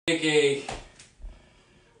Take a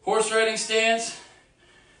horse riding stance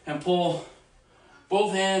and pull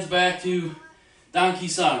both hands back to donkey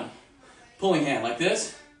san, pulling hand like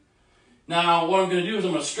this. Now what I'm going to do is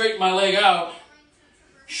I'm going to straighten my leg out,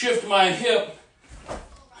 shift my hip,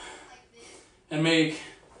 and make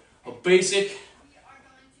a basic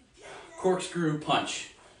corkscrew punch.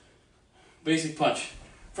 Basic punch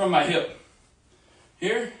from my hip.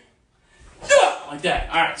 Here. Like that.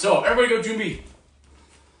 Alright, so everybody go Junbi.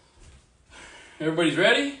 Everybody's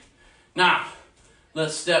ready? Now,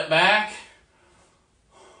 let's step back.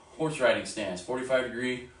 Horse riding stance,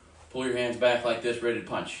 45-degree. Pull your hands back like this, ready to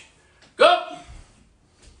punch. Go!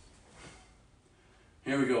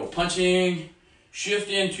 Here we go. Punching, shift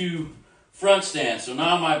into front stance. So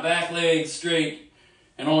now my back leg's straight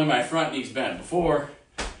and only my front knee's bent. Before,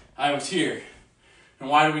 I was here. And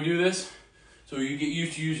why do we do this? So you get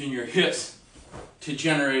used to using your hips to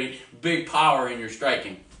generate big power in your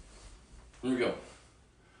striking. Here we go.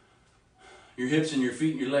 Your hips and your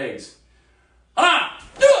feet and your legs.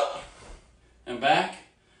 And back.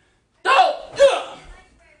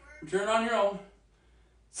 Turn on your own.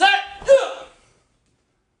 Set.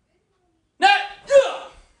 Net.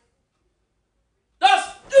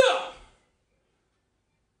 Das.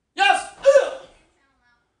 Yes.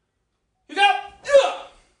 You go.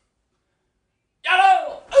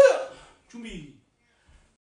 Yellow. Chumbi.